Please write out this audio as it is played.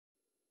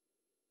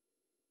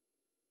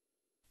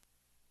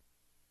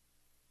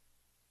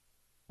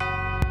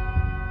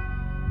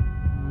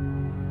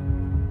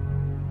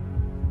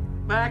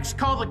Max,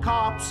 call the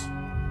cops.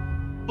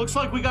 Looks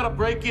like we got a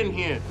break-in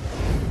here.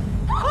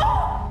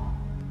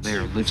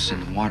 There lives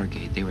in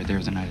Watergate. They were there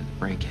the night of the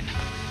break-in.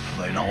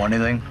 Do they know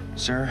anything?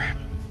 Sir,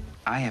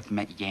 I have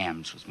met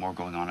yams with more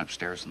going on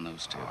upstairs than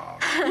those two.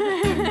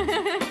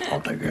 I'll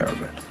take care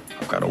of it.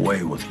 I've got a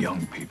way with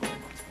young people.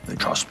 They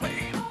trust me.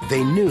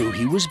 They knew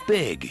he was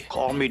big.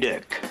 Call me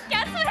Dick.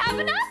 Guess what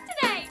happened to us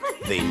today?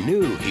 They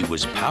knew he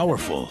was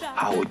powerful.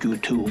 How would you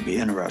two be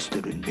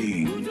interested in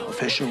being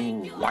official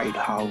White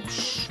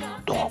House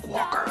dog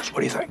walkers? What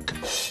do you think?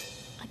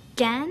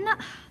 Again?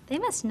 They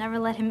must never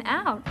let him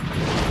out.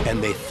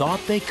 And they thought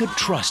they could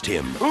trust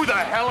him. Who the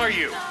hell are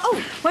you?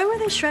 Oh, why were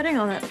they shredding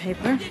all that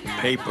paper?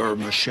 Paper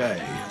mache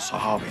is a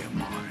hobby of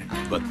mine.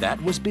 But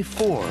that was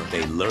before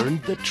they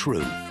learned the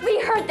truth. We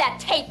heard that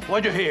tape.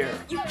 What'd you hear?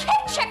 You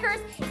kid checkers.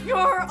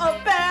 You're a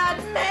bad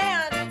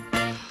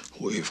man.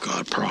 We've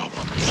got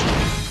problems.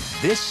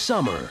 This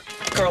summer,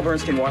 Carl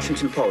Bernstein,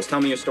 Washington Post. Tell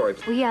me your story.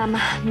 We,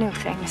 know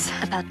things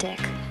about Dick.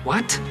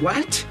 What?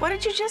 What? What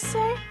did you just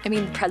say? I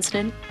mean, the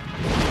president.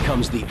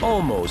 comes the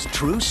almost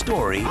true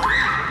story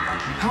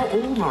How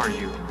old are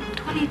you?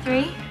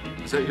 23.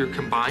 Is that your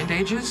combined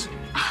ages?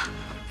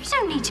 There's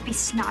no need to be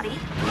snotty.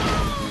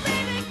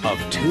 of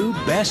two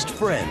best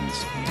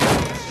friends.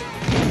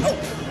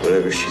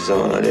 Whatever she's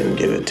on, I didn't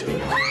give it to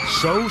her.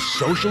 So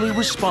socially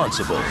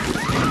responsible.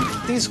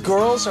 These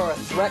girls are a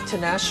threat to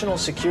national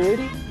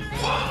security?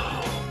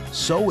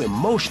 So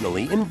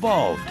emotionally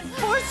involved.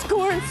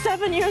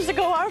 7 years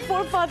ago, our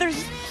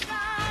forefathers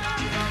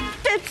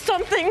did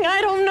something,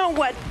 I don't know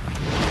what.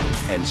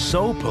 And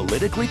so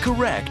politically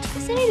correct,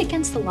 Isn't it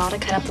against the law to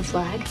cut up the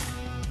flag?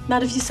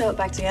 Not if you sew it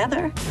back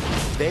together.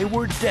 they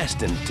were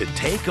destined to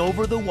take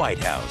over the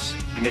White House.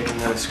 You making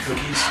those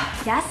cookies?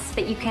 Yes,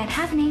 but you can't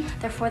have any.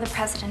 They're for the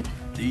president.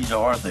 These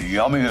are the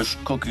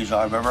yummiest cookies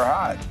I've ever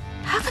had.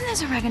 How come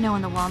there's oregano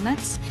in the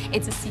walnuts?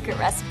 It's a secret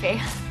recipe.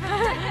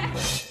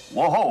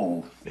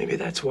 Whoa! Maybe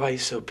that's why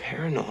he's so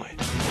paranoid.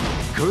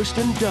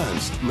 Kirsten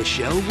Dunst,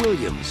 Michelle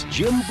Williams,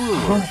 Jim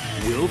Brewer,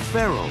 Will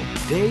Ferrell,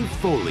 Dave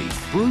Foley,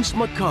 Bruce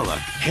McCulloch,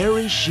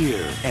 Harry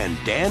Shearer, and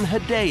Dan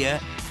Hedaya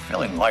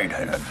Feeling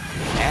lightheaded.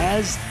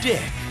 as Dick.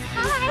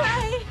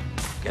 Hi.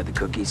 Got the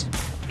cookies?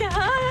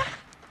 Yeah!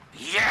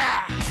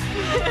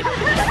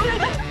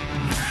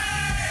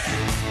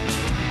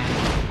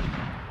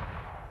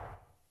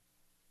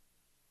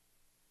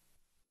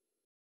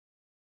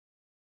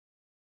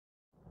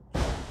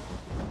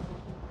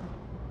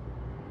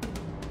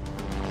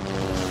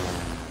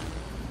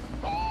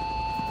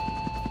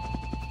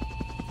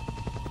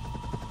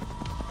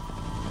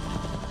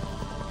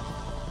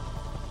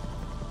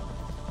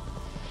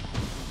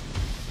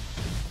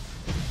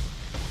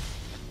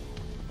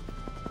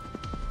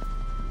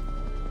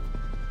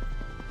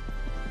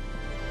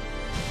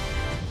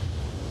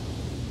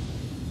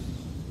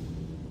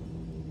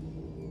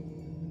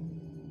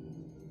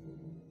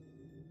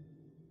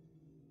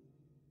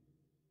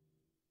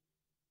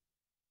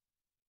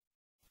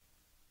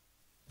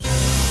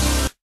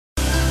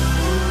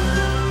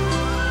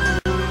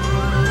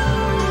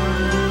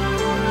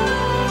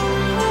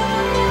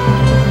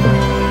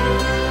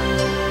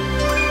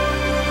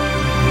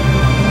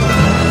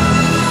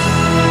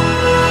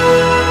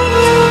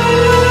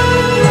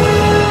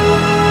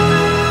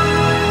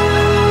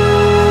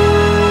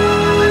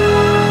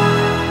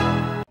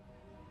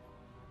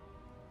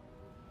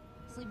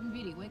 Sleeping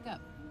Beauty, wake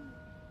up.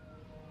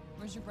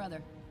 Where's your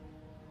brother?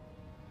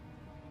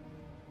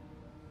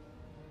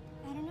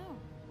 I don't know.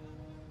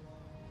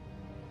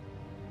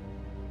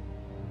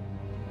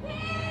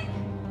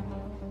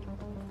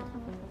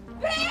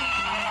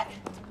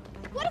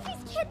 What if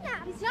he's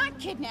kidnapped? He's not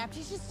kidnapped,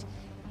 he's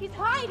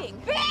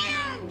hiding.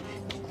 Ben!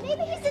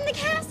 Maybe he's in the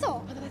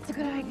castle. Oh, that's a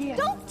good idea.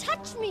 Don't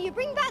touch me, you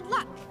bring bad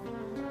luck.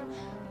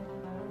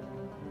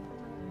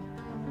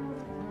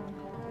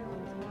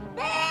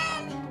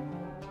 Ben!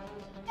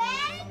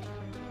 Ben!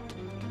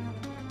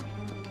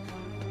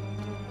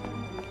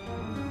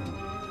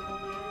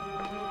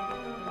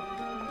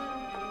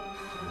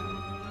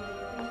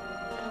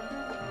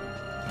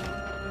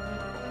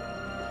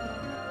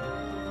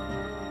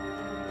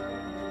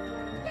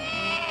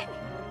 Ben!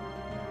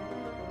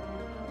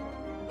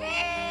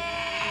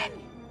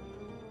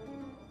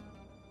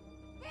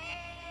 Ben!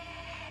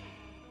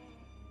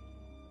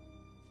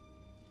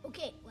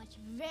 Okay, watch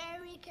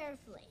very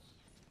carefully.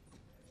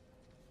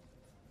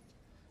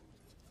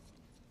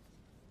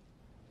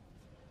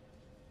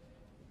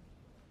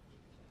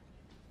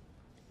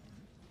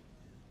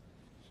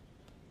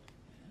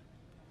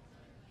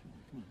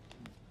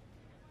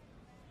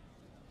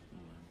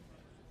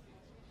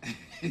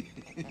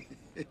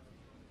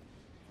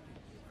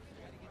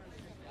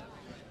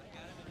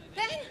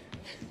 Ben!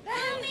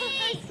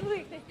 Mommy!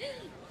 Sweet.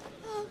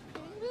 Oh,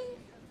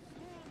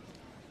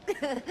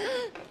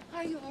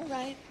 Are you all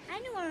right? I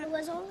knew where it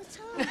was all the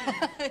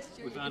time.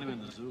 We found him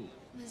in the zoo.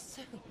 The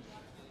zoo. Oh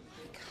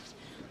my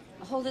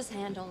God. Hold his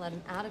hand, don't let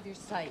him out of your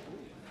sight.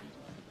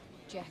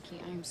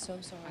 Jackie, I am so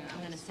sorry. I'm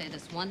going to say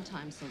this one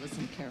time, so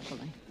listen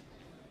carefully.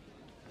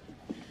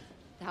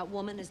 That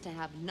woman is to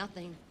have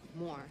nothing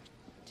more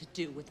to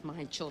do with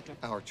my children.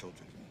 Our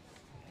children.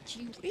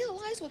 Do you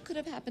realize what could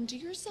have happened to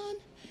your son?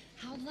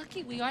 How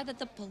lucky we are that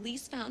the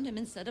police found him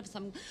instead of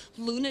some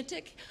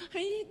lunatic. I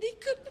mean, they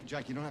could...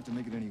 Jack, you don't have to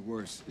make it any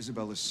worse.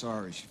 Isabella's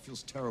sorry. She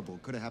feels terrible.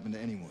 Could have happened to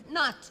anyone.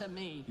 Not to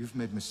me. You've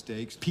made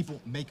mistakes. People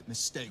make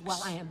mistakes.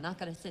 Well, I am not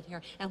going to sit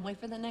here and wait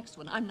for the next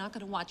one. I'm not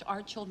going to watch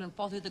our children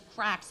fall through the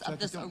cracks of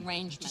this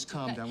arrangement. Just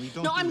calm down. We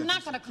don't No, do I'm that.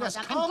 not going to calm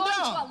down. Calm I'm going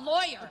down. to a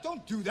lawyer. But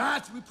don't do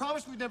that. We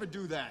promised we'd never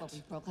do that. Well,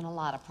 we've broken a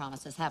lot of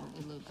promises, haven't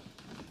we, Luke?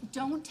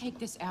 Don't take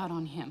this out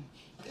on him.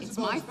 It's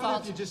Isabel, my it's better if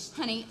fault. you just-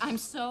 Honey, I'm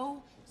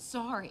so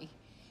sorry.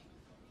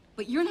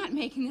 But you're not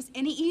making this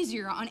any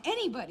easier on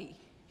anybody.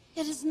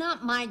 It is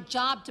not my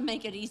job to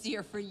make it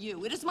easier for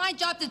you. It is my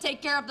job to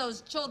take care of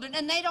those children,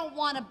 and they don't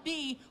want to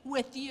be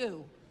with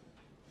you.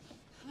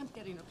 I'm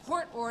getting a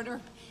court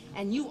order,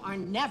 and you are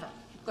never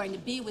going to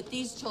be with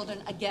these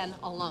children again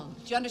alone.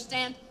 Do you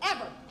understand?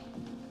 Ever.